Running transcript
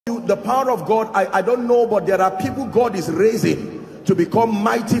The power of God, I don't know, but there are people God is raising to become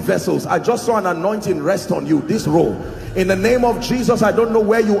mighty vessels. I just saw an anointing rest on you, this role. In the name of Jesus, I don't know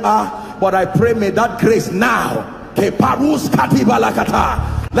where you are, but I pray may that grace now, let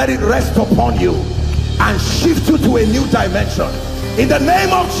it rest upon you and shift you to a new dimension. In the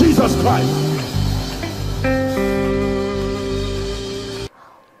name of Jesus Christ.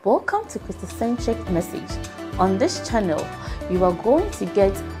 Welcome to Christocentric Message. On this channel, you are going to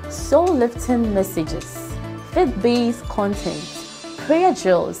get soul-lifting messages, faith-based content, prayer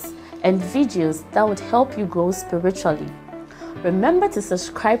drills, and videos that would help you grow spiritually. Remember to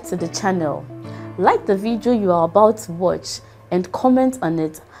subscribe to the channel, like the video you are about to watch, and comment on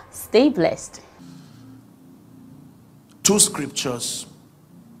it. Stay blessed. Two scriptures.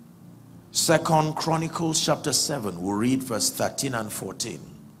 2 Chronicles chapter 7. We'll read verse 13 and 14.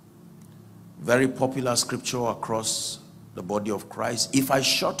 Very popular scripture across the body of Christ. If I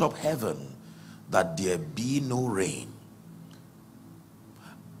shut up heaven that there be no rain,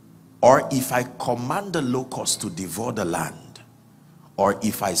 or if I command the locusts to devour the land, or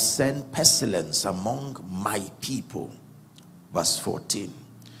if I send pestilence among my people. Verse 14.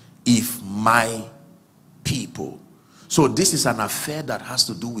 If my people. So this is an affair that has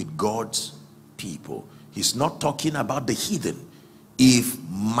to do with God's people. He's not talking about the heathen. If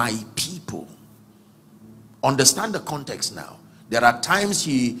my people. Understand the context now. There are times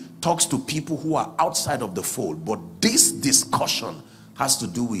he talks to people who are outside of the fold, but this discussion has to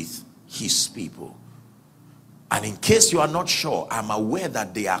do with his people. And in case you are not sure, I'm aware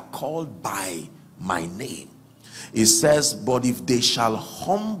that they are called by my name. It says, but if they shall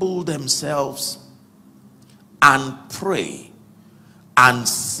humble themselves and pray and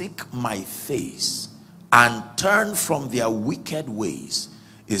seek my face and turn from their wicked ways,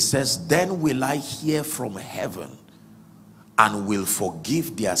 it says, then will I hear from heaven and will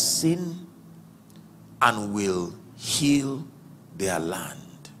forgive their sin and will heal their land.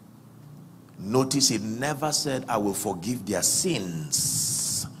 Notice it never said, I will forgive their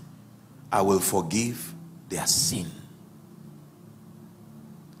sins. I will forgive their sin.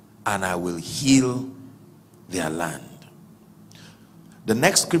 And I will heal their land. The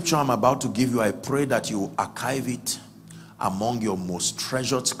next scripture I'm about to give you, I pray that you archive it among your most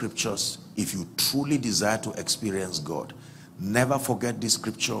treasured scriptures if you truly desire to experience God. Never forget this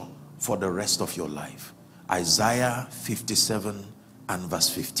scripture for the rest of your life. Isaiah 57 and verse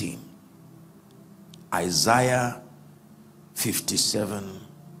 15. Isaiah 57.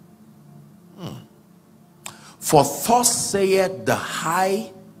 For thus saith the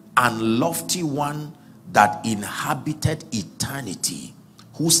high and lofty one that inhabited eternity,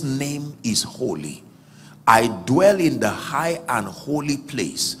 whose name is holy. I dwell in the high and holy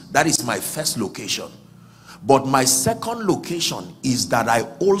place. That is my first location. But my second location is that I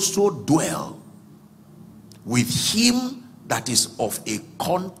also dwell with him that is of a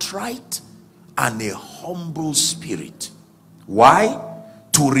contrite and a humble spirit. Why?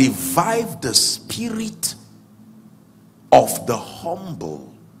 To revive the spirit of the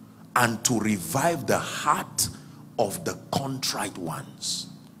humble and to revive the heart of the contrite ones.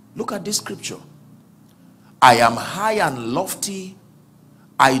 Look at this scripture. I am high and lofty.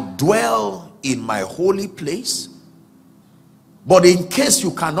 I dwell in my holy place. But in case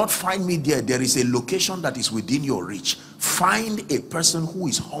you cannot find me there, there is a location that is within your reach. Find a person who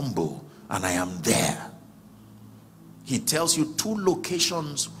is humble, and I am there. He tells you two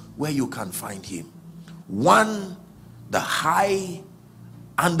locations where you can find him. One, the high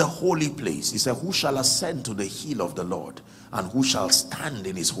and the holy place. He said, who shall ascend to the hill of the Lord, and who shall stand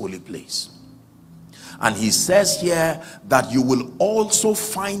in his holy place? And he says here that you will also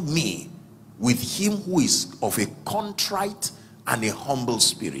find me with him who is of a contrite and a humble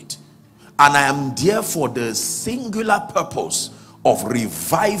spirit. And I am there for the singular purpose of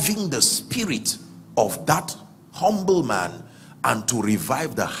reviving the spirit of that humble man and to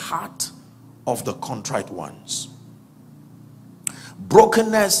revive the heart of the contrite ones.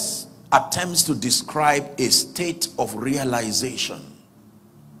 Brokenness attempts to describe a state of realization,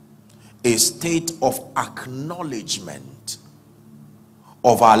 a state of acknowledgement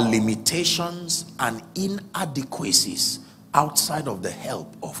of our limitations and inadequacies outside of the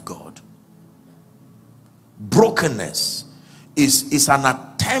help of God. Brokenness is an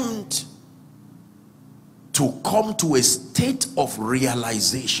attempt to come to a state of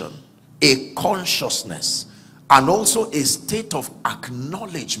realization, a consciousness, and also a state of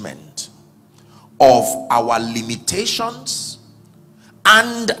acknowledgement of our limitations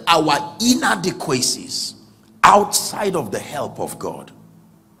and our inadequacies outside of the help of God.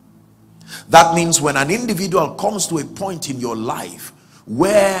 That means when an individual comes to a point in your life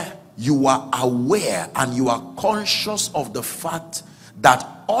where you are aware and you are conscious of the fact that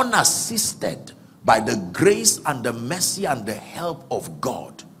unassisted by the grace and the mercy and the help of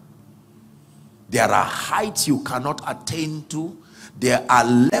God, there are heights you cannot attain to. There are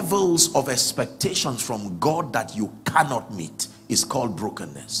levels of expectations from God that you cannot meet. It's called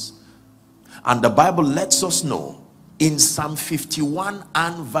brokenness. And the Bible lets us know in Psalm 51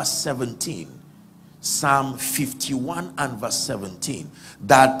 and verse 17, Psalm 51 and verse 17,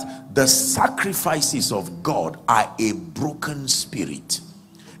 that the sacrifices of God are a broken spirit,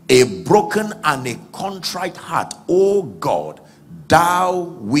 a broken and a contrite heart, O God, thou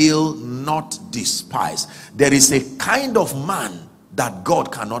will not despise. There is a kind of man that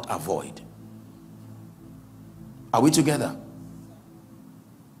God cannot avoid. Are we together?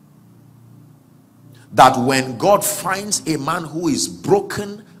 That when God finds a man who is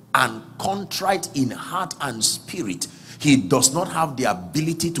broken and contrite in heart and spirit, he does not have the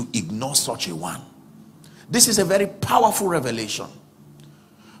ability to ignore such a one. This is a very powerful revelation,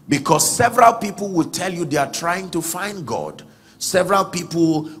 because several people will tell you they are trying to find God. Several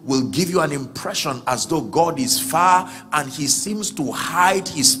people will give you an impression as though God is far and he seems to hide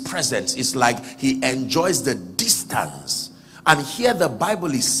his presence. It's like he enjoys the distance. And here the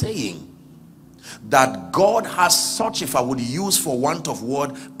Bible is saying that God has such, if I would use for want of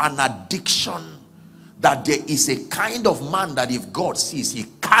word, an addiction, that there is a kind of man that if God sees, he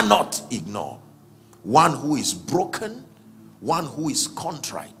cannot ignore. One who is broken, one who is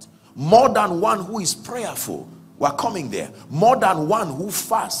contrite, more than one who is prayerful. We're coming there. More than one who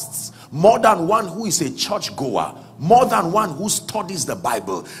fasts, more than one who is a church goer, more than one who studies the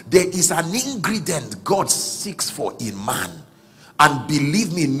Bible. There is an ingredient God seeks for in man. And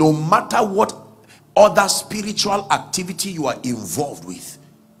believe me, no matter what other spiritual activity you are involved with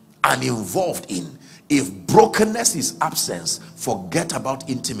and involved in, if brokenness is absence, forget about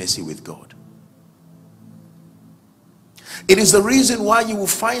intimacy with God. It is the reason why you will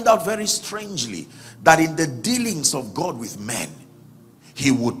find out very strangely that in the dealings of God with men,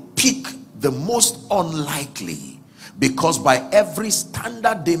 he would pick the most unlikely, because by every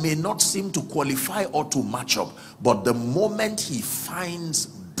standard they may not seem to qualify or to match up. But the moment he finds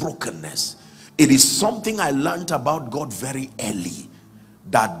brokenness, it is something I learned about God very early,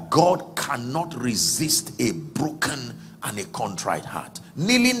 that God cannot resist a broken and a contrite heart.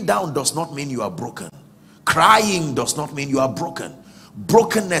 Kneeling down does not mean you are broken. Crying does not mean you are broken.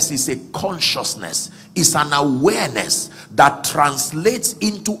 Brokenness is a consciousness, is an awareness that translates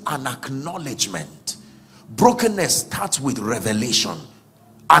into an acknowledgement. Brokenness starts with revelation,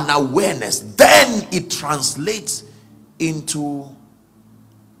 an awareness, then it translates into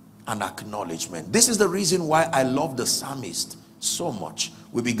an acknowledgement. This is the reason why I love the psalmist so much.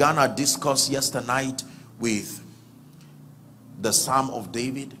 We began our discourse yesterday with the Psalm of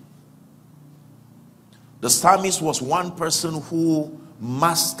David. The psalmist was one person who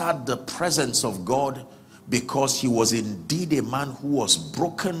mastered the presence of God because he was indeed a man who was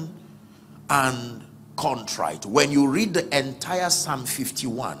broken and contrite. When you read the entire Psalm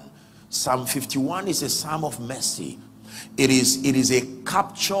 51, Psalm 51 is a psalm of mercy. It is a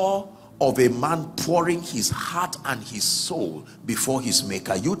capture of a man pouring his heart and his soul before his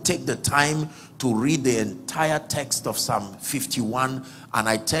maker. You take the time to read the entire text of Psalm 51, and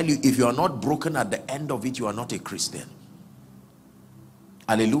I tell you, if you are not broken at the end of it, you are not a Christian.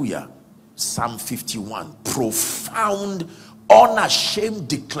 Hallelujah. Psalm 51, profound, unashamed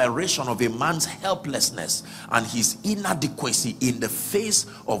declaration of a man's helplessness and his inadequacy in the face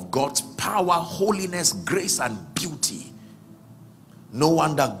of God's power, holiness, grace, and beauty. No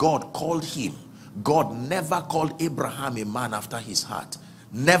wonder God called him. God never called Abraham a man after his heart.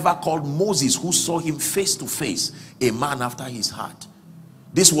 Never called Moses, who saw him face to face, a man after his heart.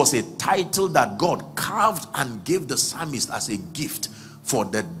 This was a title that God carved and gave the psalmist as a gift for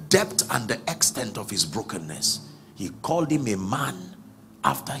the depth and the extent of his brokenness. He called him a man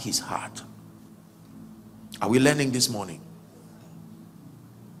after his heart. Are we learning this morning?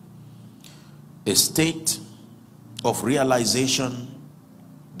 A state of realization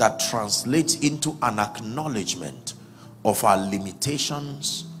that translates into an acknowledgement of our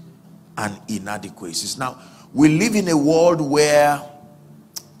limitations and inadequacies. Now, we live in a world where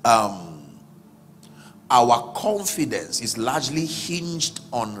our confidence is largely hinged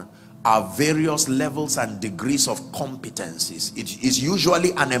on our various levels and degrees of competencies. It is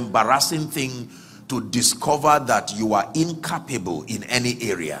usually an embarrassing thing to discover that you are incapable in any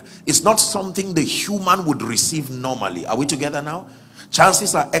area. It's not something the human would receive normally. Are we together now?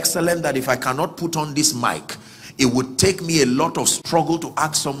 Chances are excellent that if I cannot put on this mic, it would take me a lot of struggle to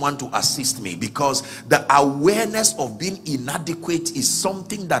ask someone to assist me, because the awareness of being inadequate is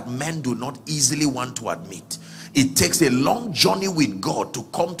something that men do not easily want to admit. It takes a long journey with God to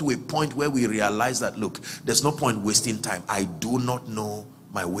come to a point where we realize that, look, there's no point wasting time. I do not know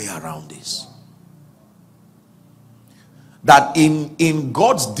my way around this. That in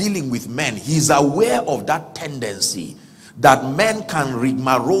God's dealing with men, he's aware of that tendency that men can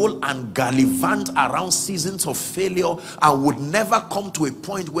rigmarole and gallivant around seasons of failure and would never come to a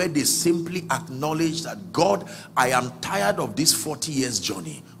point where they simply acknowledge that, God, I am tired of this 40 years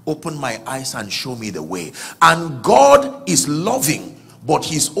journey. Open my eyes and show me the way. And God is loving, but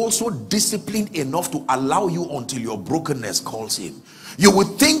he's also disciplined enough to allow you until your brokenness calls him. You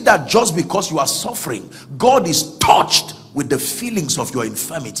would think that just because you are suffering, God is touched with the feelings of your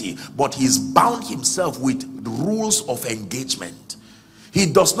infirmity, but he's bound himself with rules of engagement. He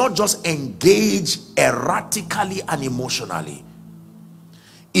does not just engage erratically and emotionally.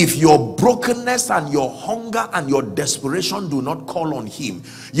 If your brokenness and your hunger and your desperation do not call on him,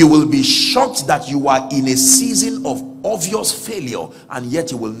 you will be shocked that you are in a season of obvious failure, and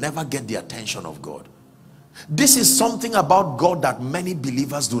yet you will never get the attention of God. This is something about God that many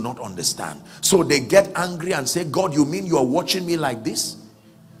believers do not understand. So they get angry and say, God, you mean you are watching me like this?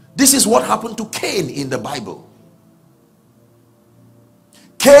 This is what happened to Cain in the Bible.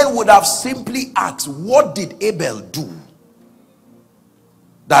 Cain would have simply asked, what did Abel do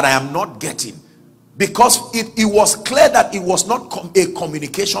that I am not getting? Because it was clear that it was not a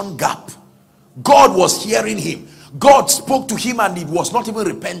communication gap. God was hearing him. God spoke to him and it was not even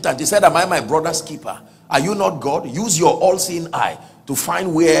repentant. He said, am I my brother's keeper? Are you not God? Use your all-seeing eye to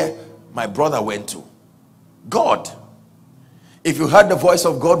find where my brother went to. God. If you heard the voice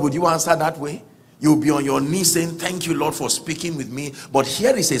of God, would you answer that way? You'll be on your knees saying, thank you, Lord, for speaking with me. But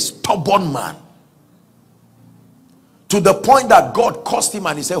here is a stubborn man, to the point that God cursed him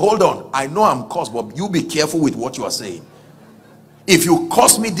and he said, hold on, I know I'm cursed, but you be careful with what you are saying. If you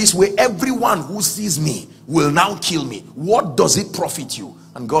curse me this way, everyone who sees me will now kill me. What does it profit you?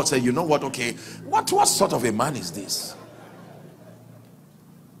 And God said, you know what, okay, what sort of a man is this?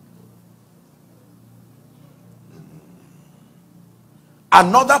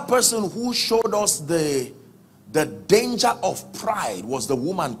 Another person who showed us the danger of pride was the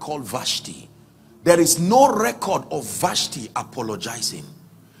woman called Vashti. There is no record of Vashti apologizing.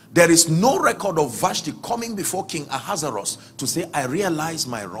 There is no record of Vashti coming before King Ahasuerus to say, I realize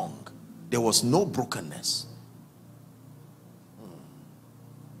my wrong. There was no brokenness.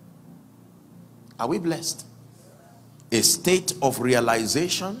 Are we blessed? A state of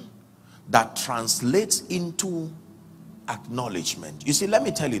realization that translates into acknowledgement. You see, let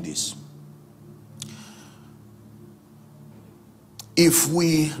me tell you this. If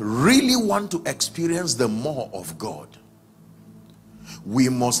we really want to experience the more of God, we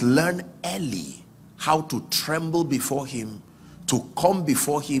must learn early how to tremble before him, to come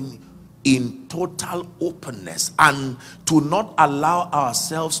before him in total openness, and to not allow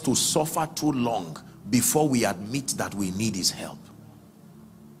ourselves to suffer too long before we admit that we need his help.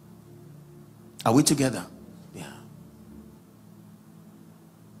 Are we together? Yeah.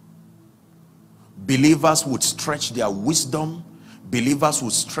 Believers would stretch their wisdom. Believers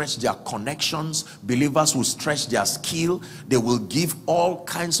will stretch their connections. Believers will stretch their skill. They will give all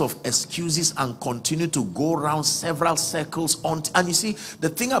kinds of excuses and continue to go around several circles. And you see, the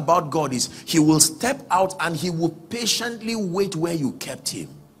thing about God is he will step out and he will patiently wait where you kept him,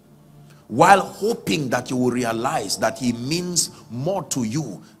 while hoping that you will realize that he means more to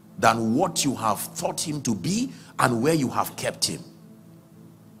you than what you have thought him to be and where you have kept him.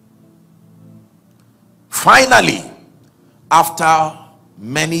 Finally, after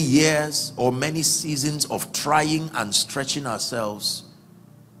many years or many seasons of trying and stretching ourselves,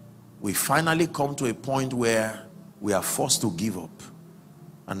 we finally come to a point where we are forced to give up.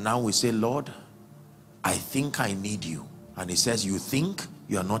 And now we say, Lord, I think I need you. And he says, you think?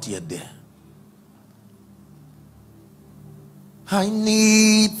 You are not yet there. I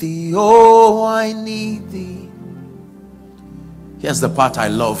need thee, oh, I need thee. Here's the part I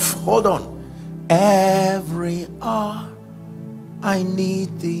love. Hold on. Every hour I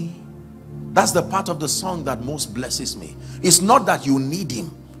need thee. That's the part of the song that most blesses me. It's not that you need him.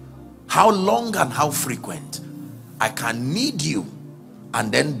 How long and how frequent? I can need you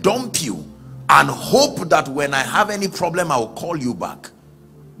and then dump you and hope that when I have any problem, I will call you back.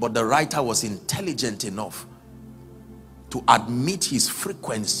 But the writer was intelligent enough to admit his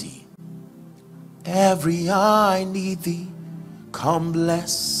frequency. Every hour I need thee. Come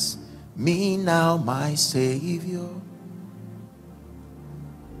bless me now, my Savior.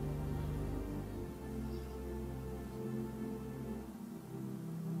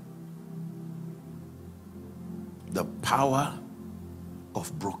 power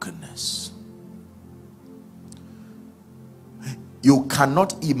of brokenness. You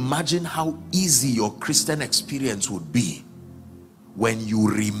cannot imagine how easy your Christian experience would be when you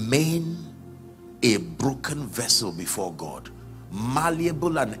remain a broken vessel before God,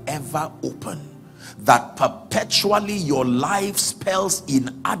 malleable and ever open, that perpetually your life spells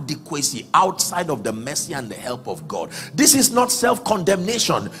inadequacy outside of the mercy and the help of God. This is not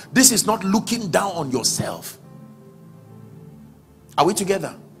self-condemnation. This is not looking down on yourself. Are we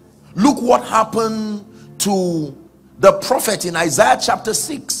together? Look what happened to the prophet in Isaiah chapter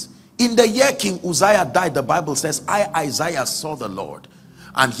 6. In the year King Uzziah died, the Bible says, I, Isaiah, saw the Lord,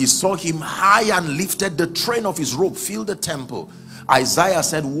 and he saw him high and lifted, the train of his robe filled the temple. Isaiah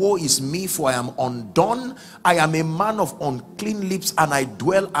said, woe is me, for I am undone. I am a man of unclean lips, and I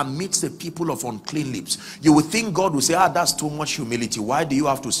dwell amidst the people of unclean lips. You would think God would say, that's too much humility. Why do you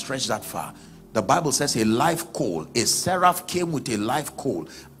have to stretch that far? The Bible says a live coal, a seraph came with a live coal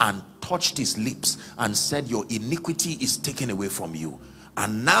and touched his lips and said, your iniquity is taken away from you.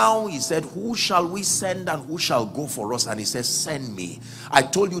 And now he said, who shall we send and who shall go for us? And he says, send me. I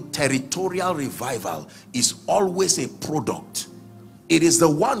told you, territorial revival is always a product. It is the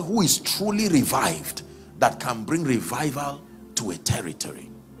one who is truly revived that can bring revival to a territory.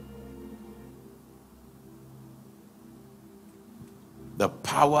 The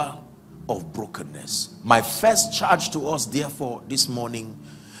power of brokenness. My first charge to us, therefore, this morning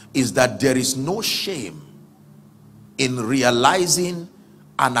is that there is no shame in realizing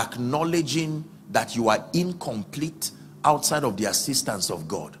and acknowledging that you are incomplete outside of the assistance of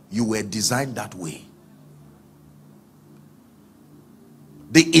God. You were designed that way.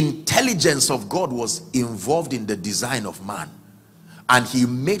 The intelligence of God was involved in the design of man, and he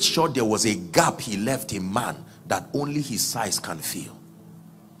made sure there was a gap he left in man that only his size can fill.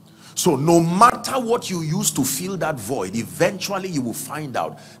 So no matter what you use to fill that void, eventually you will find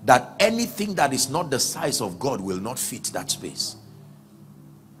out that anything that is not the size of God will not fit that space.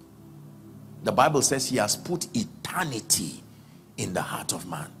 The Bible says he has put eternity in the heart of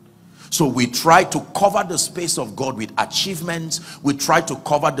man. So we try to cover the space of God with achievements. We try to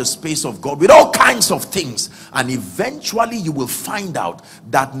cover the space of God with all kinds of things. And eventually you will find out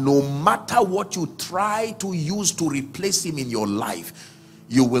that no matter what you try to use to replace him in your life,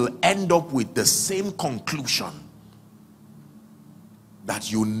 you will end up with the same conclusion, that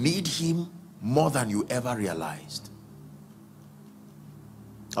you need him more than you ever realized.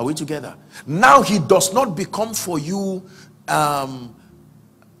 Are we together? Now he does not become for you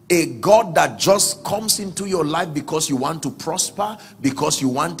a God that just comes into your life because you want to prosper, because you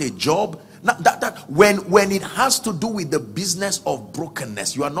want a job. Now, when it has to do with the business of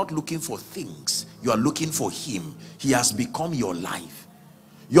brokenness, you are not looking for things, you are looking for him. He has become your life.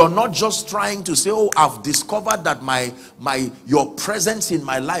 You're not just trying to say, oh, I've discovered that your presence in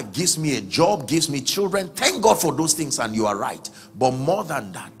my life gives me a job, gives me children. Thank God for those things, and you are right. But more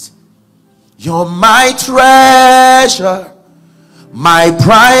than that, you're my treasure, my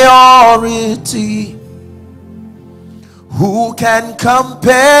priority. Who can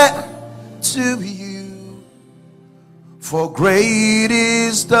compare to you? For great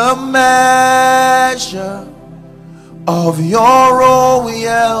is the measure of your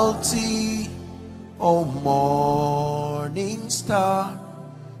royalty, O morning star.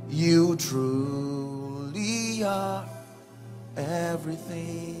 You truly are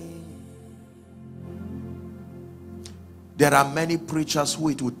everything. There are many preachers who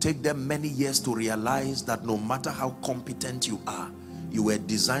it would take them many years to realize that no matter how competent you are, you were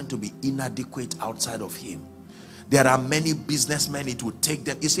designed to be inadequate outside of him. There are many businessmen, it would take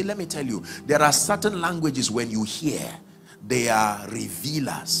them. You see, let me tell you, there are certain languages when you hear, they are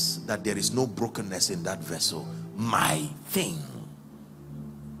revealers that there is no brokenness in that vessel. My thing,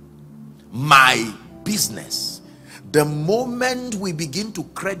 my business. The moment we begin to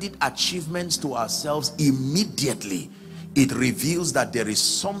credit achievements to ourselves, immediately it reveals that there is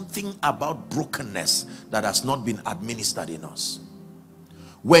something about brokenness that has not been administered in us.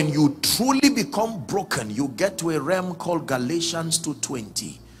 When you truly become broken, you get to a realm called Galatians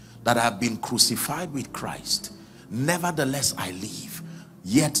 2:20, that I have been crucified with Christ. Nevertheless I live,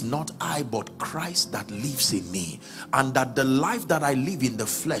 yet not I, but Christ that lives in me. And that the life that I live in the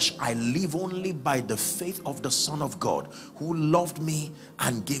flesh, I live only by the faith of the Son of God, who loved me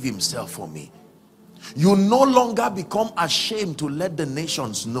and gave himself for me. You no longer become ashamed to let the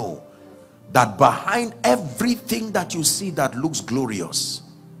nations know that behind everything that you see that looks glorious,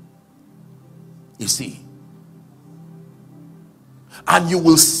 you see, and you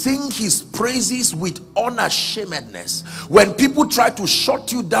will sing his praises with unashamedness. When people try to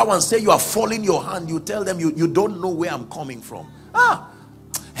shut you down and say you are falling your hand, you tell them you don't know where I'm coming from.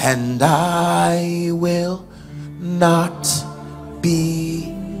 And I will not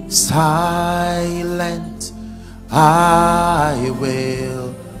be silent. I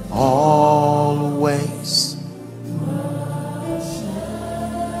will always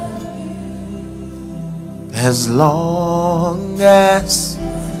as long as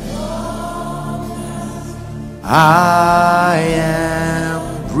I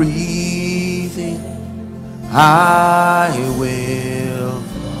am breathing, I will.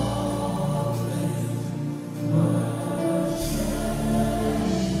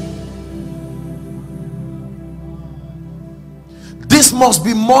 This must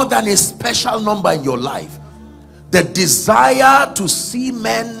be more than a special number in your life. The desire to see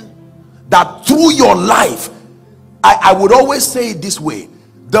men that through your life, I would always say it this way: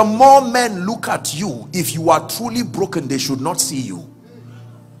 the more men look at you, if you are truly broken, they should not see you.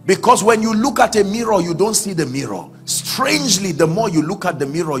 Because when you look at a mirror, you don't see the mirror. Strangely, the more you look at the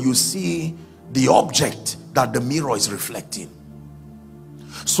mirror, you see the object that the mirror is reflecting.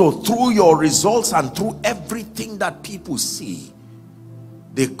 So through your results and through everything that people see,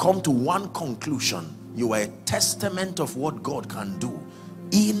 they come to one conclusion: you are a testament of what God can do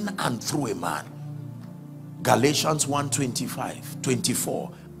in and through a man. Galatians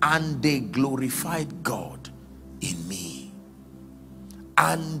 1:24, and they glorified God in me.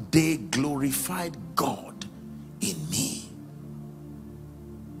 And they glorified God in me.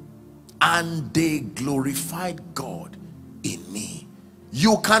 And they glorified God in me.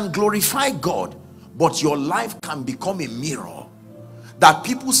 You can glorify God, but your life can become a mirror that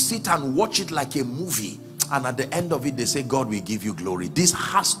people sit and watch it like a movie, and at the end of it they say, God will give you glory. This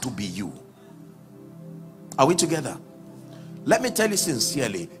has to be you. Are we together? Let me tell you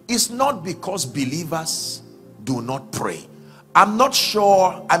sincerely, it's not because believers do not pray. I'm not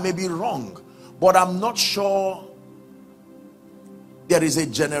sure, I may be wrong, but I'm not sure there is a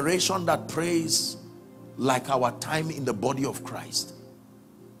generation that prays like our time in the body of Christ.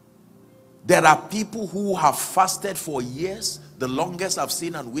 There are people who have fasted for years. The longest I've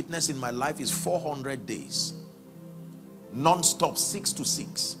seen and witnessed in my life is 400 days. Non-stop, 6 to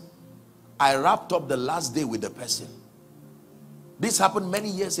 6. I wrapped up the last day with the person. This happened many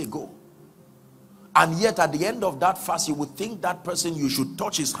years ago. And yet at the end of that fast, you would think that person, you should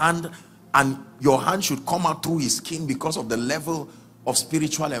touch his hand and your hand should come out through his skin because of the level of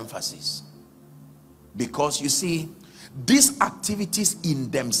spiritual emphasis. Because you see, these activities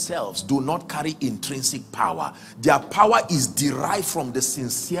in themselves do not carry intrinsic power. Their power is derived from the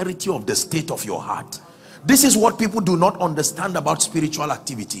sincerity of the state of your heart. This is what people do not understand about spiritual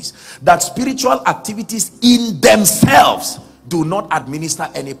activities. That spiritual activities in themselves do not administer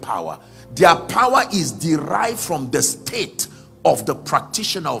any power. Their power is derived from the state of the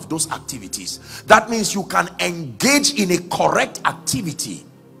practitioner of those activities. That means you can engage in a correct activity,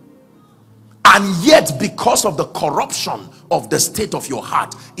 and yet because of the corruption of the state of your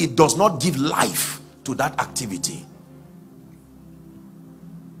heart, it does not give life to that activity.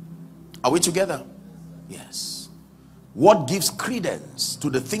 Are we together? Yes. What gives credence to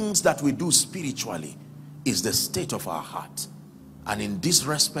the things that we do spiritually is the state of our heart. And in this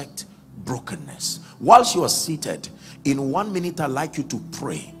respect, brokenness. Whilst you are seated, in 1 minute I'd like you to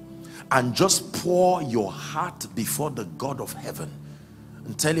pray and just pour your heart before the God of heaven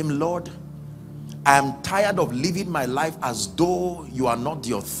and tell him, Lord, I am tired of living my life as though you are not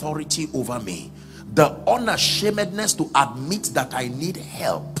the authority over me. The unashamedness to admit that I need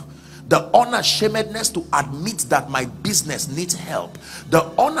help. The unashamedness to admit that my business needs help. The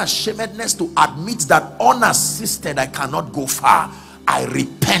unashamedness to admit that unassisted I cannot go far. I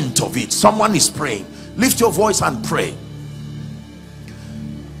repent of it. Someone is praying. Lift your voice and pray.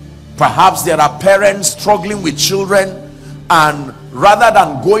 Perhaps there are parents struggling with children, and rather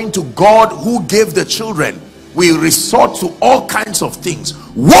than going to God who gave the children, we resort to all kinds of things.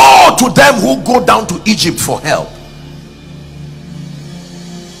 Woe to them who go down to Egypt for help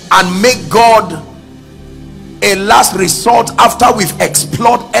and make God a last resort after we've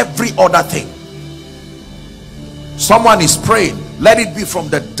explored every other thing. Someone is praying. Let it be from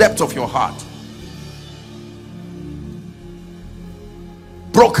the depth of your heart.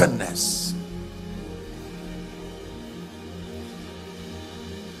 Brokenness.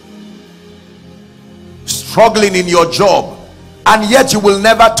 Struggling in your job, and yet you will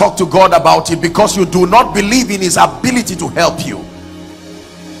never talk to God about it because you do not believe in his ability to help you.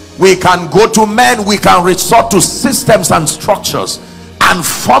 We can go to men, we can resort to systems and structures and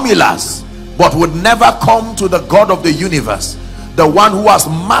formulas, but would never come to the God of the universe the one who has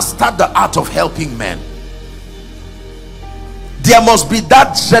mastered the art of helping men. There must be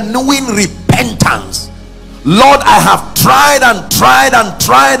that genuine repentance. Lord, I have tried and tried and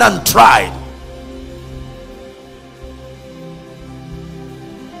tried and tried.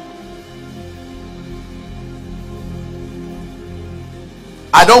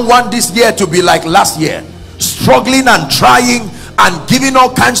 I don't want this year to be like last year, struggling and trying and giving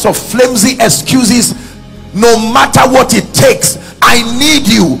all kinds of flimsy excuses. No matter what it takes, I need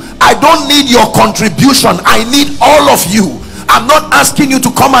you. I don't need your contribution, I need all of you. I'm not asking you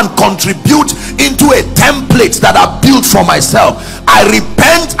to come and contribute into a template that I built for myself. I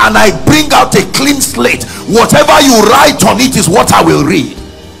repent and I bring out a clean slate. Whatever you write on it is what I will read.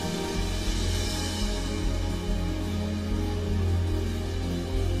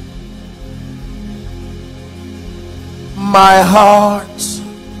 My heart,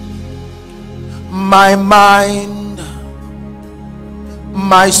 my mind,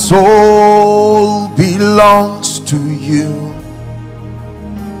 my soul belongs to you.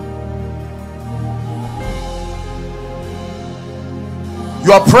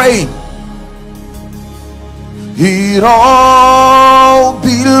 You are praying. It all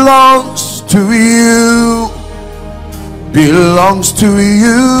belongs to you, belongs to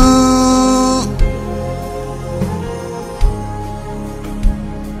you.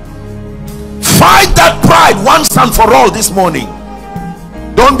 Fight that pride once and for all this morning.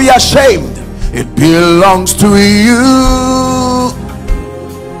 Don't be ashamed. It belongs to you.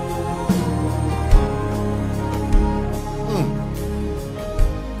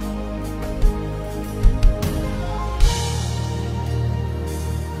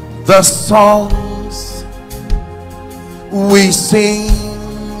 The songs we sing,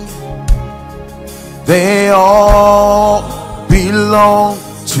 they all belong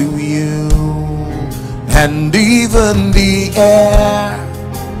to you. And even the air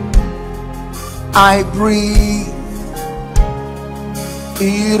I breathe,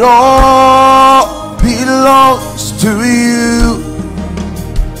 it all belongs to you,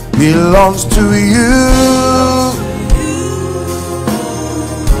 belongs to you.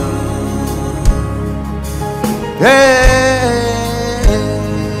 Hey,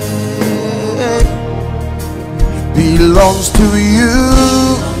 it belongs to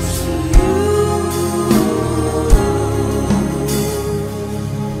you.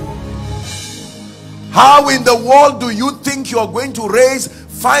 How in the world do you think you're going to raise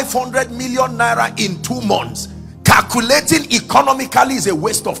 500 million naira in 2 months? Calculating economically is a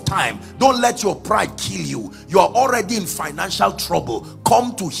waste of time. Don't let your pride kill you. You are already in financial trouble.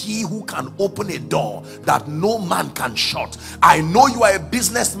 Come to he who can open a door that no man can shut. I know you are a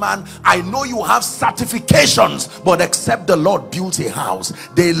businessman. I know you have certifications, but except the Lord builds a house,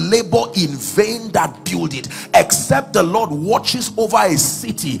 they labor in vain that build it. Except the Lord watches over a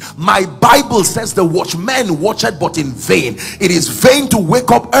city, my Bible says the watchman watcheth but in vain. It is vain to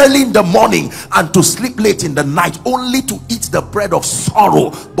wake up early in the morning and to sleep late in the night, only to eat the bread of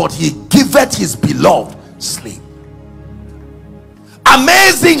sorrow, but he giveth his beloved sleep.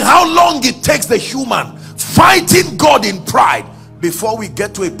 Amazing how long it takes the human fighting God in pride before we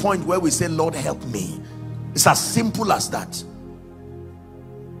get to a point where we say, Lord, help me. It's as simple as that.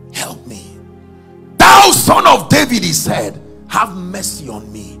 Help me. Thou son of David, he said, have mercy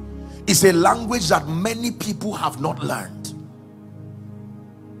on me. It's a language that many people have not learned.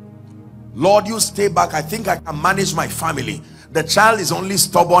 Lord, you stay back. I think I can manage my family. The child is only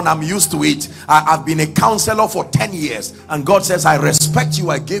stubborn. I'm used to it. I've been a counselor for 10 years. And God says, I respect you.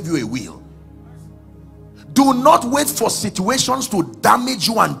 I gave you a will. Do not wait for situations to damage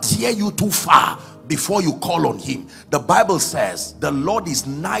you and tear you too far before you call on him. The Bible says the Lord is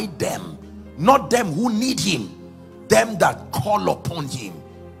nigh them, not them who need him, them that call upon him.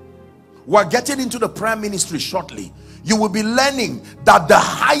 We're getting into the prayer ministry shortly. You will be learning that the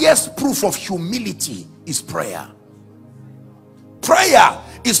highest proof of humility is prayer. Prayer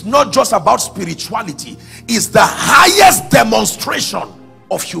is not just about spirituality. It's the highest demonstration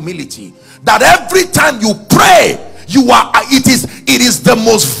of humility. That every time you pray, it is the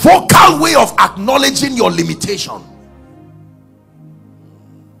most vocal way of acknowledging your limitation.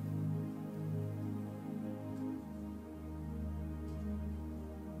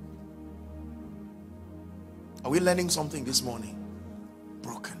 Are we learning something this morning?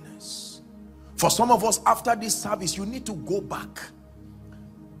 Brokenness. For some of us, after this service, you need to go back.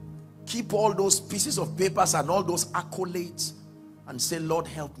 Keep all those pieces of papers and all those accolades and say, Lord,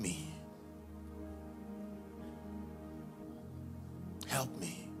 help me. Help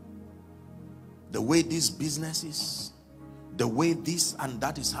me. The way this business is, the way this and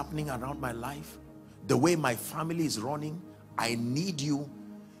that is happening around my life, the way my family is running, I need you.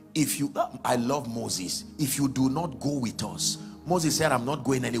 If you, I love Moses. If you do not go with us, Moses said, I'm not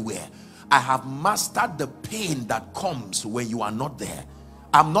going anywhere. I have mastered the pain that comes when you are not there.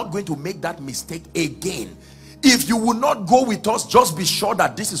 I'm not going to make that mistake again. If you will not go with us, just be sure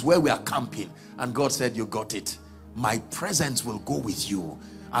that this is where we are camping. And God said, you got it. My presence will go with you,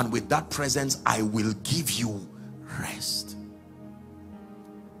 and with that presence I will give you rest.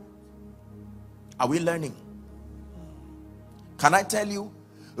 Are we learning? Can I tell you,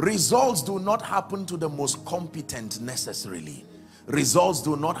 results do not happen to the most competent necessarily. Results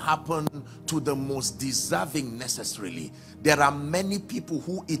do not happen to the most deserving necessarily. There are many people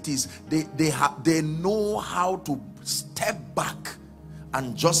who it is, they know how to step back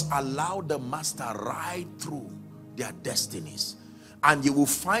and just allow the master right through their destinies. And you will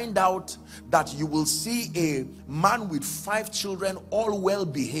find out that you will see a man with 5 children, all well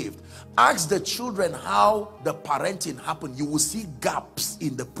behaved. Ask the children how the parenting happened. You will see gaps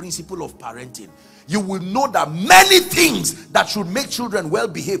in the principle of parenting. You will know that many things that should make children well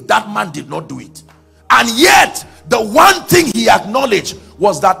behaved, that man did not do it. And yet the one thing he acknowledged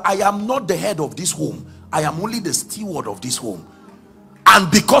was that I am not the head of this home, I am only the steward of this home.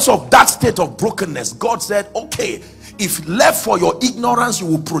 And because of that state of brokenness, God said, okay, if left for your ignorance, you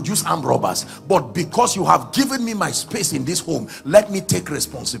will produce armed robbers. But because you have given me my space in this home, let me take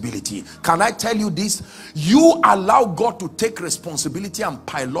responsibility. Can I tell you this? You allow God to take responsibility and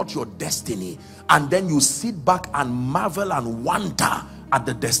pilot your destiny, and then you sit back and marvel and wonder at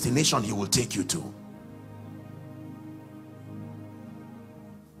the destination he will take you to.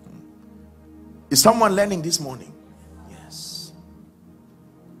 Is someone learning this morning? Yes.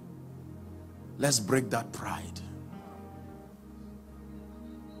 Let's break that pride.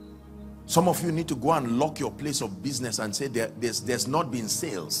 Some of you need to go and lock your place of business and say there's not been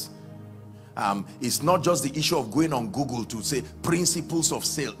sales. It's not just the issue of going on Google to say principles of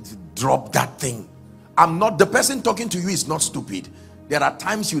sales. Drop that thing. I'm not, the person talking to you is not stupid. There are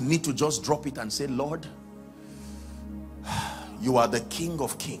times you need to just drop it and say, Lord, you are the King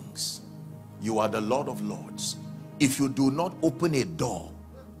of Kings. You are the Lord of Lords. If you do not open a door,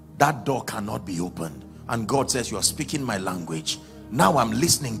 that door cannot be opened. And God says, you are speaking my language. Now I'm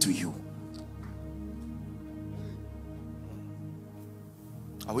listening to you.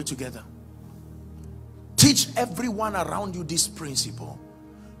 Are we together? Teach everyone around you this principle.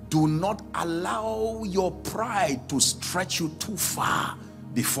 Do not allow your pride to stretch you too far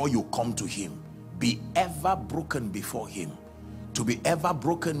before you come to him. Be ever broken before him. To be ever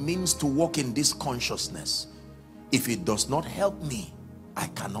broken means to walk in this consciousness. If it does not help me, I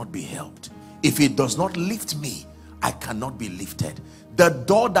cannot be helped. If it does not lift me, I cannot be lifted. The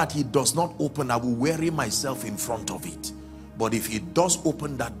door that he does not open, I will weary myself in front of it. But if he does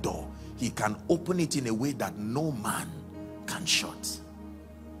open that door, he can open it in a way that no man can shut.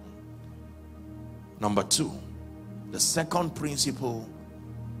 Number 2, the second principle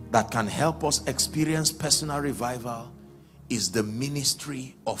that can help us experience personal revival is the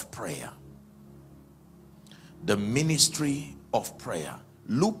ministry of prayer. The ministry of prayer.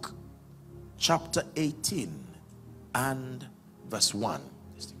 Luke chapter 18 and verse 1.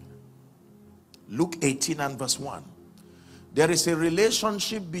 Luke 18 and verse 1. There is a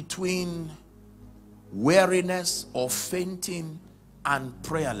relationship between weariness or fainting and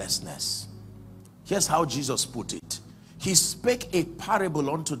prayerlessness. Here's how Jesus put it. He spake a parable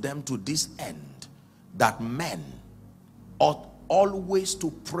unto them to this end, that men ought always to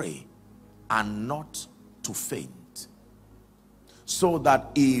pray and not to faint. So that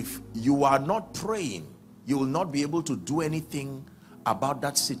if you are not praying, you will not be able to do anything about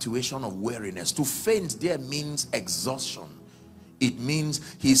that situation of weariness. To faint there means exhaustion. It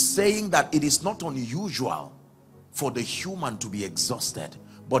means he's saying that it is not unusual for the human to be exhausted,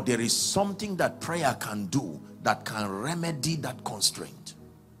 but there is something that prayer can do that can remedy that constraint.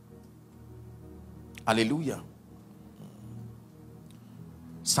 Hallelujah.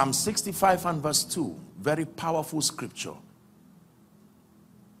 Psalm 65 and verse 2, very powerful scripture.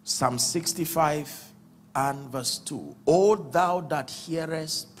 Psalm 65 and verse 2. O thou that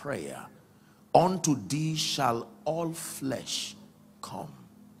hearest prayer, unto thee shall all flesh come.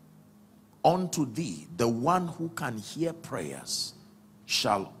 Unto thee, the one who can hear prayers,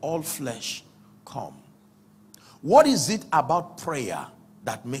 shall all flesh come. What is it about prayer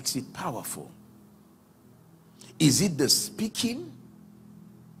that makes it powerful? Is it the speaking?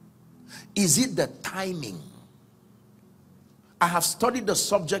 Is it the timing? I have studied the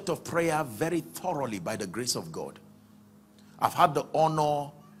subject of prayer very thoroughly by the grace of God. I've had the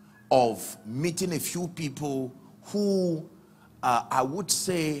honor of meeting a few people who I would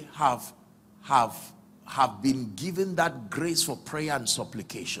say have have been given that grace for prayer and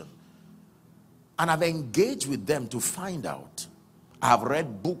supplication. And I've engaged with them to find out. I have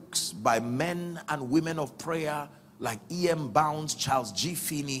read books by men and women of prayer like E.M. Bounds, Charles G.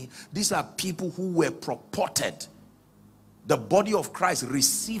 Finney. These are people who were purported. The body of Christ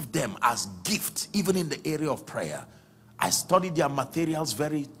received them as gift, even in the area of prayer. I studied their materials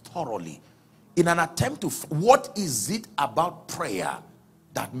very thoroughly in an attempt to, what is it about prayer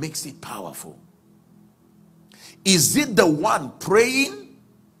that makes it powerful? Is it the one praying?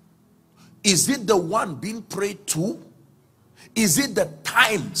 Is it the one being prayed to? Is it the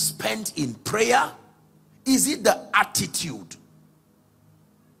time spent in prayer? Is it the attitude?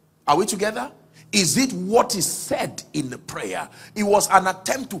 Are we together? Is it what is said in the prayer? It was an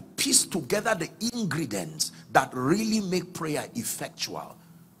attempt to piece together the ingredients that really make prayer effectual.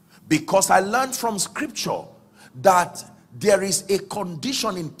 Because I learned from scripture that there is a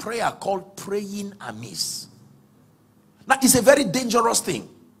condition in prayer called praying amiss. Now, it's a very dangerous thing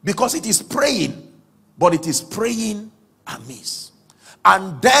because it is praying, but it is praying amiss.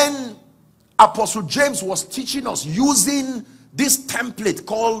 And then Apostle James was teaching us using this template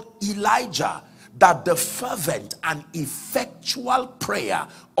called Elijah, that the fervent and effectual prayer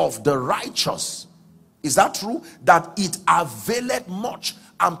of the righteous, is that true? That it availeth much.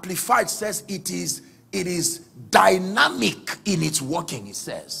 Amplified says it is dynamic in its working, it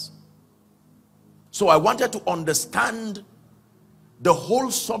says. So I wanted to understand the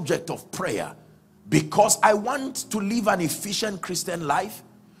whole subject of prayer because I want to live an efficient Christian life.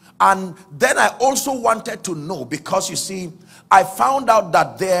 And then I also wanted to know, because you see, I found out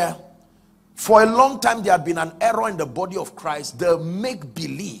that for a long time there had been an error in the body of Christ, the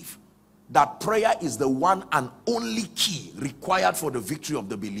make-believe that prayer is the one and only key required for the victory of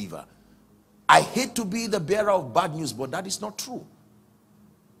the believer. I hate to be the bearer of bad news, but that is not true.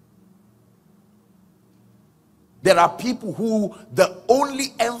 There are people who the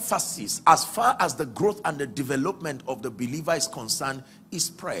only emphasis as far as the growth and the development of the believer is concerned is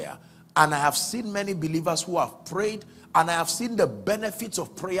prayer. And I have seen many believers who have prayed, and I have seen the benefits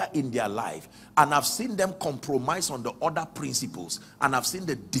of prayer in their life, and I've seen them compromise on the other principles, and I've seen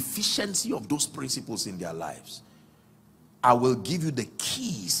the deficiency of those principles in their lives. I will give you the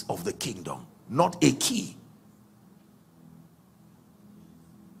keys of the kingdom, not a key.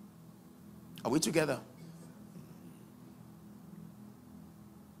 Are we together?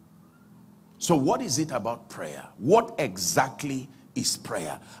 So what is it about prayer? What exactly is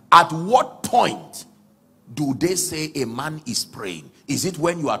prayer? At what point do they say a man is praying? Is it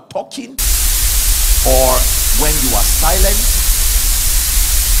when you are talking or when you are silent?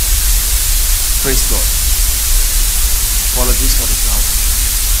 Praise God. Apologies for the sound.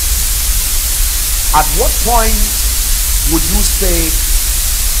 At what point would you say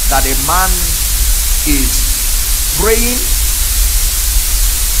that a man is praying?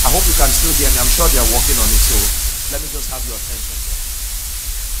 I hope you can still hear me. I'm sure they are working on it, so let me just have your attention.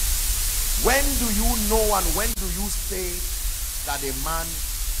 When do you know and when do you say that a man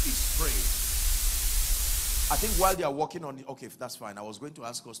is praying? I think while they are working on it, okay, that's fine. I was going to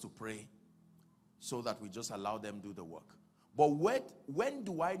ask us to pray so that we just allow them do the work. But when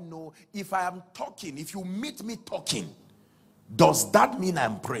do I know if I am talking, if you meet me talking, does that mean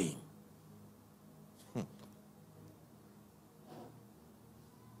I'm praying?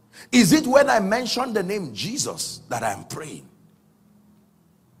 Is it when I mention the name Jesus that I am praying?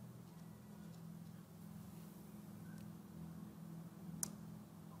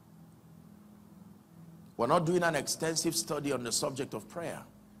 We're not doing an extensive study on the subject of prayer.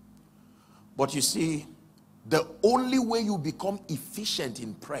 But you see, the only way you become efficient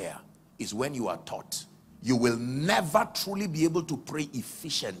in prayer is when you are taught. You will never truly be able to pray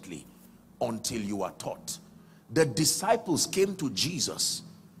efficiently until you are taught. The disciples came to Jesus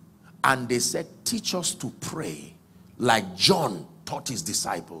and they said, teach us to pray like John taught his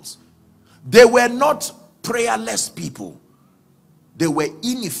disciples. They were not prayerless people. They were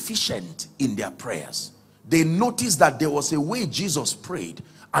inefficient in their prayers. They noticed that there was a way Jesus prayed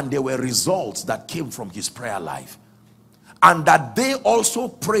and there were results that came from his prayer life. And that they also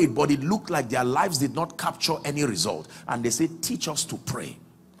prayed, but it looked like their lives did not capture any result. And they said, teach us to pray.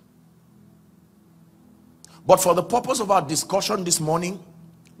 But for the purpose of our discussion this morning,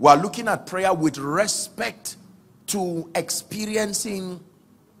 we are looking at prayer with respect to experiencing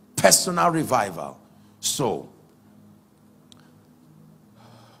personal revival. So,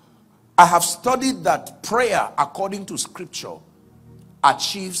 I have studied that prayer, according to scripture,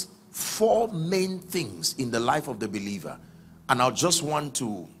 achieves 4 main things in the life of the believer. And I'll just want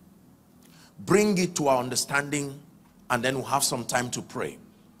to bring it to our understanding, and then we'll have some time to pray.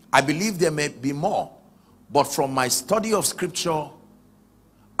 I believe there may be more, But from my study of scripture,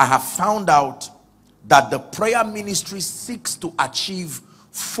 I have found out that the prayer ministry seeks to achieve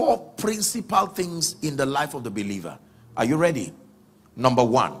 4 principal things in the life of the believer. Are you ready? Number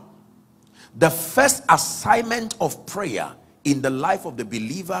 1, the first assignment of prayer in the life of the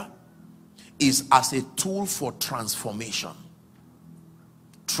believer is as a tool for transformation.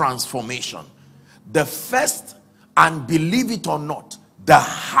 Transformation. The first, and believe it or not, the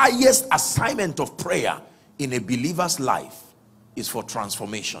highest assignment of prayer in a believer's life is for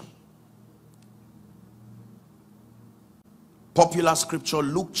transformation. Popular scripture,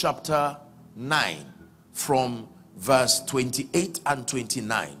 Luke chapter 9 from verse 28 and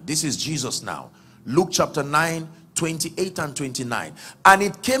 29. This is Jesus now. Luke chapter 9, 28 and 29. And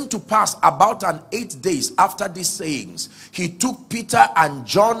it came to pass about an 8 days after these sayings, he took Peter and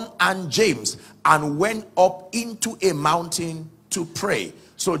John and James and went up into a mountain to pray.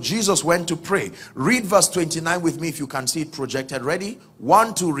 So Jesus went to pray. Read verse 29 with me if you can see it projected. Ready?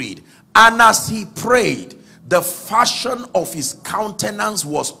 1, 2, read. And as he prayed, the fashion of his countenance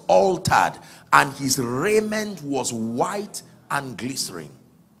was altered, and his raiment was white and glittering.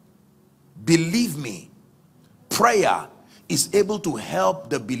 Believe me, prayer is able to help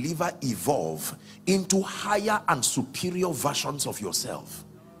the believer evolve into higher and superior versions of yourself.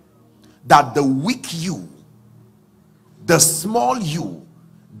 That the weak you, the small you,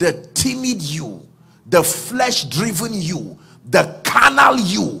 the timid you, the flesh-driven you, the carnal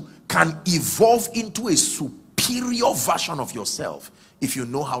you can evolve into a superior version of yourself if you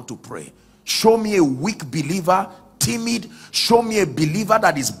know how to pray. Show me a weak believer, timid. Show me a believer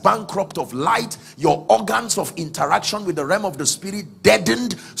that is bankrupt of light, your organs of interaction with the realm of the spirit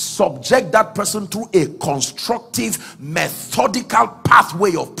deadened. Subject that person through a constructive, methodical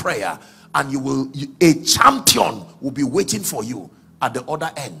pathway of prayer, and a champion will be waiting for you at the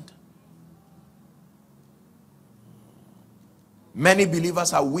other end. Many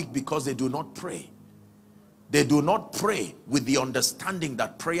believers are weak because they do not pray. They do not pray with the understanding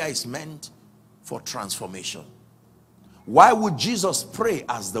that prayer is meant for transformation. Why would Jesus pray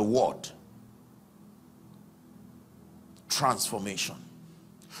as the word? Transformation.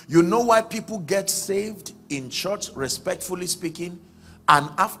 You know why people get saved in church, respectfully speaking, and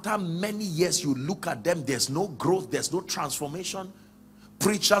after many years you look at them, there's no growth, there's no transformation?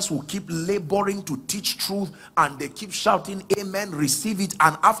 Preachers will keep laboring to teach truth and they keep shouting amen, receive it,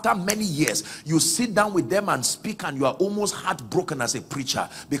 and after many years you sit down with them and speak and you are almost heartbroken as a preacher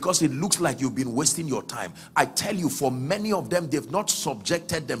because it looks like you've been wasting your time. I tell you, for many of them, they've not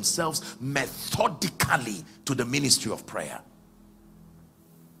subjected themselves methodically to the ministry of prayer.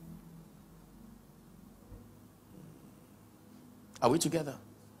 Are we together?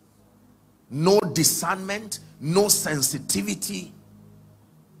 No discernment, no sensitivity,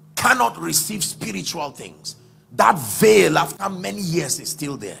 cannot receive spiritual things. That veil after many years is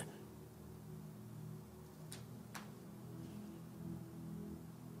still there.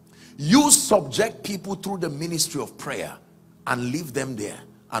 You subject people through the ministry of prayer and leave them there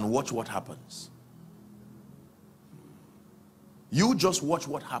and watch what happens. You just watch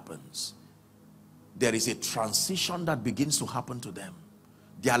what happens. There is a transition that begins to happen to them.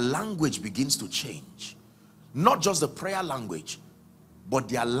 Their language begins to change. Not just the prayer language, but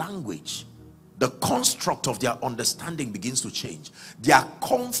their language, the construct of their understanding begins to change. Their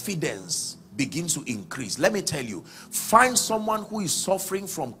confidence begins to increase. Let me tell you, find someone who is suffering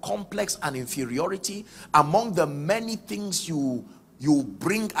from complex and inferiority. Among the many things you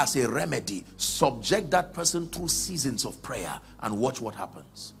bring as a remedy, subject that person through seasons of prayer and watch what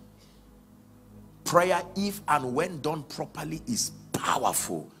happens. Prayer, if and when done properly, is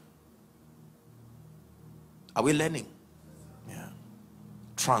powerful. Are we learning? Yeah.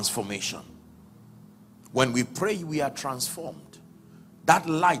 Transformation. When we pray, we are transformed. That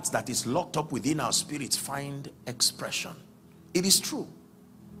light that is locked up within our spirits find expression. It is true.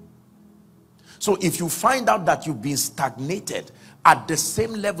 So if you find out that you've been stagnated at the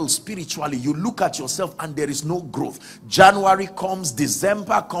same level spiritually, you look at yourself and there is no growth. January comes,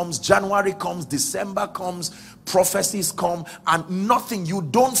 December comes, January comes, December comes, prophecies come, and nothing. You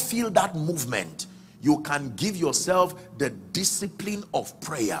don't feel that movement. You can give yourself the discipline of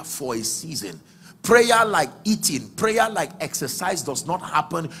prayer for a season. Prayer like eating, prayer like exercise does not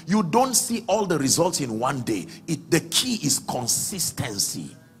happen. You don't see all the results in one day. The key is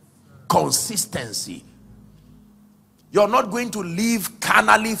consistency. Consistency. You're not going to live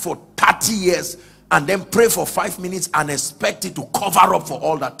carnally for 30 years and then pray for 5 minutes and expect it to cover up for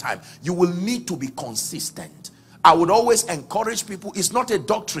all that time. You will need to be consistent. I would always encourage people, it's not a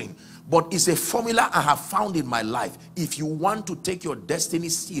doctrine, but it's a formula I have found in my life. If you want to take your destiny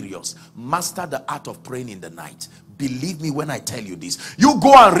serious, master the art of praying in the night. Believe me when I tell you this. You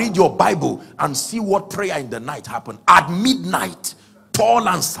go and read your Bible and see what prayer in the night happened. At midnight, Paul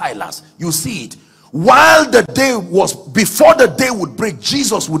and Silas, you see it. While the day was, before the day would break,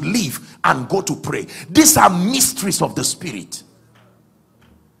 Jesus would leave and go to pray. These are mysteries of the Spirit.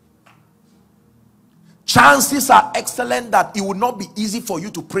 Chances are excellent that it would not be easy for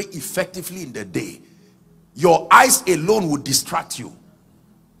you to pray effectively in the day. Your eyes alone would distract you.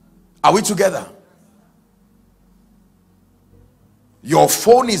 Are we together? Your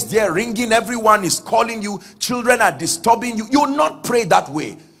phone is there ringing, everyone is calling you, children are disturbing you. You will not pray that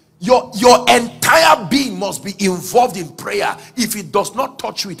way. Your entire being must be involved in prayer. If it does not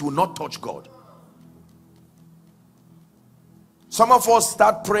touch you, it will not touch God. Some of us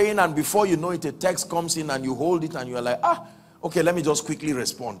start praying and before you know it, a text comes in and you hold it and you're like, okay, let me just quickly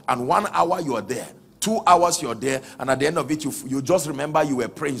respond. And 1 hour you are there. 2 hours you're there, and at the end of it you just remember you were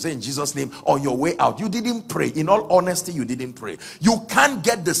praying. You say in Jesus' name on your way out. You didn't pray. In all honesty, you didn't pray. You can't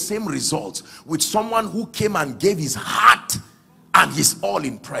get the same results with someone who came and gave his heart and his all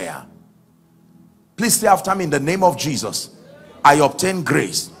in prayer. Please say after me, in the name of Jesus, I obtain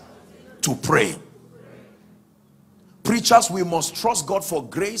grace to pray. Preachers, we must trust God for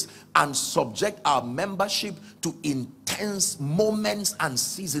grace and subject our membership to intense moments and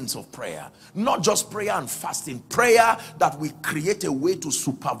seasons of prayer. Not just prayer and fasting, prayer that we create a way to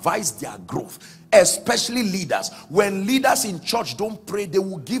supervise their growth, especially leaders. When leaders in church don't pray, they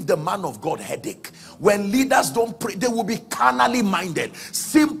will give the man of God headache. When leaders don't pray, they will be carnally minded.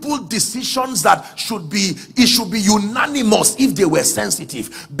 Simple decisions that should be unanimous if they were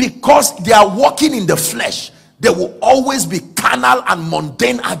sensitive. Because they are walking in the flesh, there will always be carnal and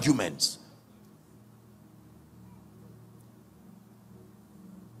mundane arguments.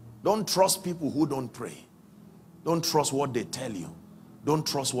 Don't trust people who don't pray. Don't trust what they tell you. Don't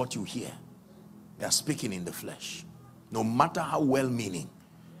trust what you hear. They are speaking in the flesh. No matter how well-meaning.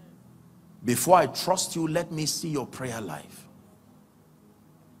 Before I trust you, let me see your prayer life.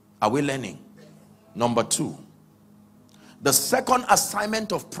 Are we learning? Number 2. The second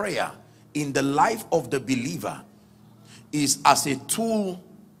assignment of prayer in the life of the believer is as a tool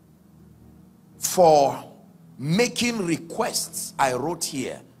for making requests, I wrote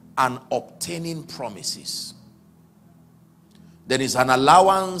here, and obtaining promises. There is an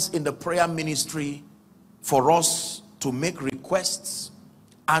allowance in the prayer ministry for us to make requests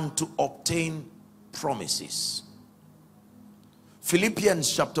and to obtain promises.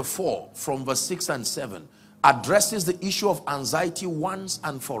 Philippians chapter 4 from verse 6 and 7 addresses the issue of anxiety once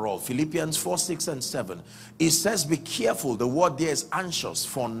and for all. Philippians 4, 6 and 7. It says, be careful. The word there is anxious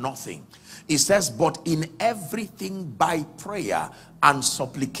for nothing. It says, but in everything by prayer and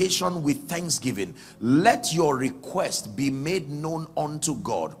supplication with thanksgiving, let your request be made known unto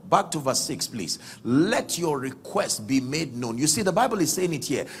God. Back to verse 6, please. Let your request be made known. You see, the Bible is saying it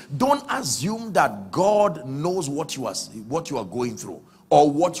here. Don't assume that God knows what you are going through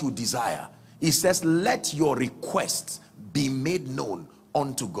or what you desire. It says, let your requests be made known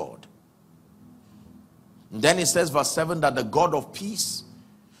unto God. And then it says, verse 7, that the God of peace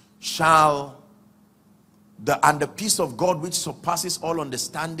and the peace of God which surpasses all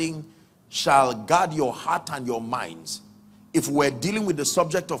understanding shall guard your heart and your minds. If we're dealing with the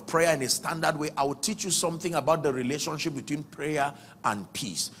subject of prayer in a standard way, I will teach you something about the relationship between prayer and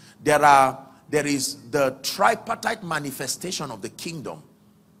peace. There is the tripartite manifestation of the kingdom.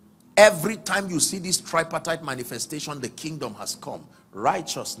 Every time you see this tripartite manifestation, the kingdom has come.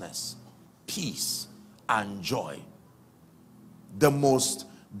 Righteousness, peace, and joy. The most,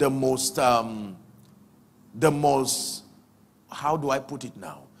 how do I put it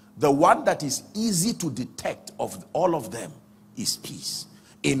now? The one that is easy to detect of all of them is peace.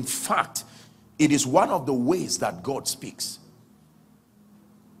 In fact, it is one of the ways that God speaks.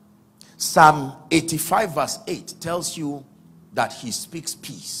 Psalm 85 verse 8 tells you that he speaks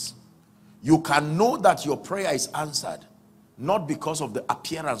peace. You can know that your prayer is answered, not because of the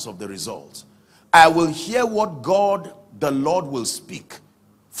appearance of the result. I will hear what God, the Lord, will speak,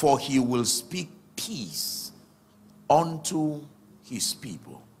 for he will speak peace unto his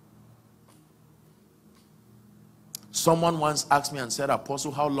people. Someone once asked me and said,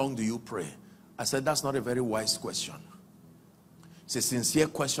 Apostle, how long do you pray? I said, that's not a very wise question. It's a sincere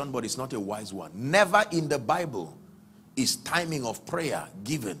question, but it's not a wise one. Never in the Bible is timing of prayer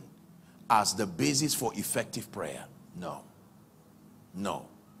given as the basis for effective prayer. No. No.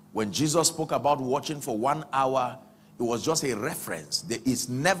 When Jesus spoke about watching for 1 hour, it was just a reference. There is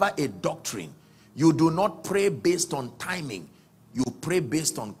never a doctrine You do not pray based on timing. You pray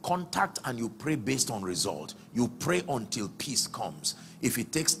based on contact, and you pray based on result. You pray until peace comes. If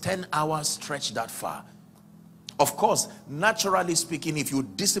it takes 10 hours, stretch that far. Of course, naturally speaking, if you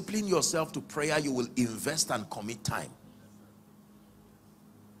discipline yourself to prayer, you will invest and commit time.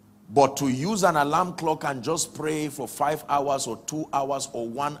 But to use an alarm clock and just pray for 5 hours or 2 hours or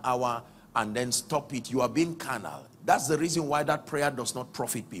 1 hour and then stop it, you are being carnal. That's the reason why that prayer does not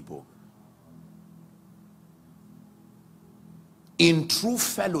profit people. In true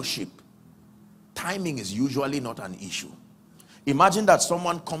fellowship, timing is usually not an issue. Imagine that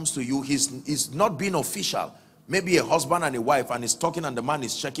someone comes to you, he's not being official, maybe a husband and a wife, and he's talking, and the man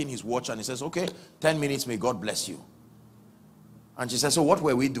is checking his watch, and he says, okay, 10 minutes, may God bless you. And she says, so what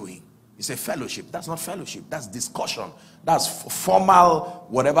were we doing? He said, fellowship. That's not fellowship, that's discussion. That's formal,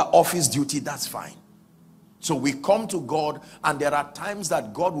 whatever office duty, that's fine. So we come to God, and there are times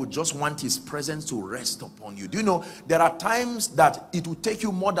that God would just want his presence to rest upon you. Do you know, there are times that it will take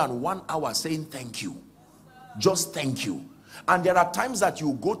you more than 1 hour saying thank you. Just thank you. And there are times that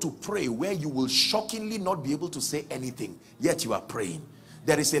you go to pray where you will shockingly not be able to say anything, yet you are praying.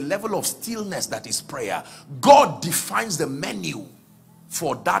 There is a level of stillness that is prayer. God defines the menu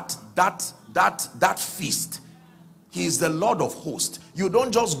for that feast. He is the Lord of hosts. You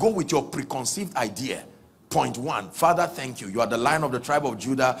don't just go with your preconceived idea. Point one, Father, thank you. You are the Lion of the tribe of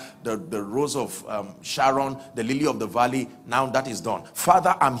Judah, the rose of Sharon, the lily of the valley. Now that is done.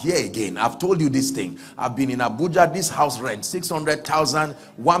 Father, I'm here again. I've told you this thing. I've been in Abuja. This house rent 600,000,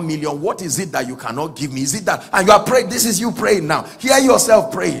 1 million. What is it that you cannot give me? Is it that? And you are praying. This is you praying now. Hear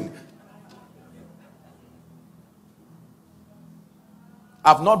yourself praying.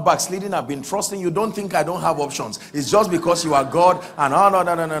 I've not backslidden. I've been trusting you. Don't think I don't have options. It's just because you are God. And oh,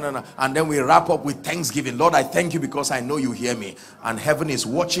 no. And then we wrap up with thanksgiving. Lord, I thank you because I know you hear me. And heaven is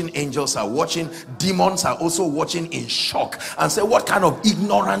watching. Angels are watching. Demons are also watching in shock. And say, what kind of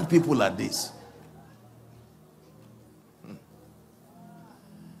ignorant people are these?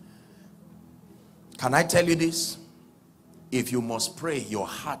 Can I tell you this? If you must pray, your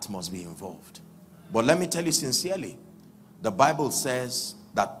heart must be involved. But let me tell you sincerely, the Bible says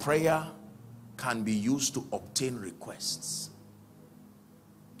that prayer can be used to obtain requests.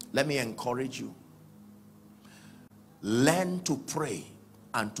 Let me encourage you. Learn to pray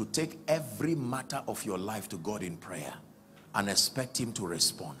and to take every matter of your life to God in prayer and expect him to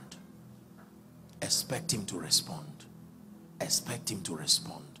respond. Expect him to respond. Expect him to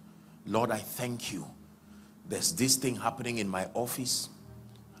respond. Lord, I thank you. There's this thing happening in my office.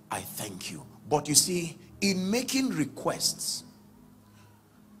 I thank you. But you see, in making requests,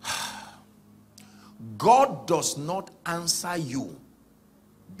 God does not answer you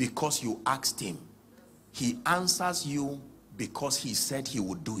because you asked him. He answers you because he said he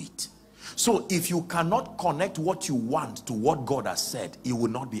would do it. So if you cannot connect what you want to what God has said, it will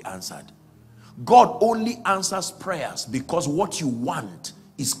not be answered. God only answers prayers because what you want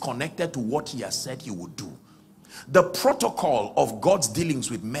is connected to what he has said he would do. The protocol of God's dealings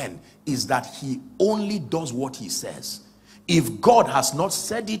with men is that he only does what he says. If God has not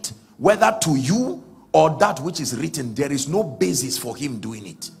said it, whether to you or that which is written, there is no basis for him doing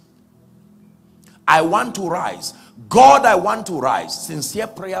it. I want to rise. God, I want to rise. Sincere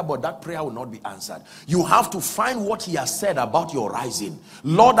prayer, but that prayer will not be answered. You have to find what he has said about your rising.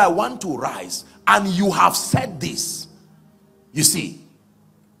 Lord, I want to rise. And you have said this. You see,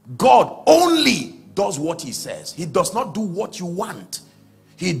 God only does what he says. He does not do what you want.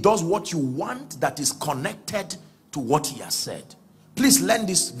 He does what you want that is connected to what he has said. Please learn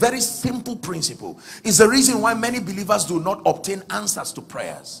this very simple principle. It's the reason why many believers do not obtain answers to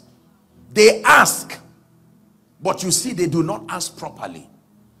prayers. They ask, but you see, they do not ask properly.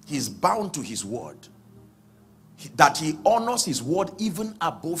 He's bound to his word. That he honors his word even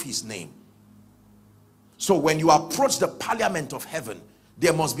above his name. So when you approach the parliament of heaven,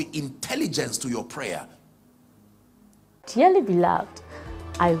 there must be intelligence to your prayer. Dearly beloved,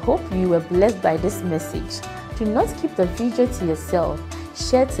 I hope you were blessed by this message. Do not keep the video to yourself.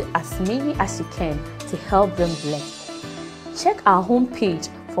 Share to as many as you can to help them bless. Check our homepage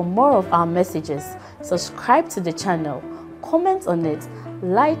for more of our messages. Subscribe to the channel, comment on it,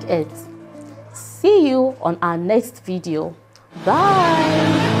 like it. See you on our next video. Bye.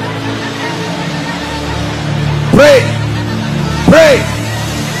 Pray.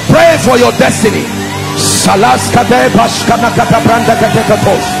 Pray for your destiny.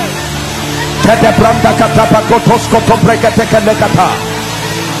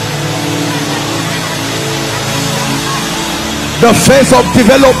 The phase of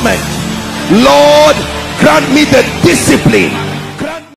development. Lord, grant me the discipline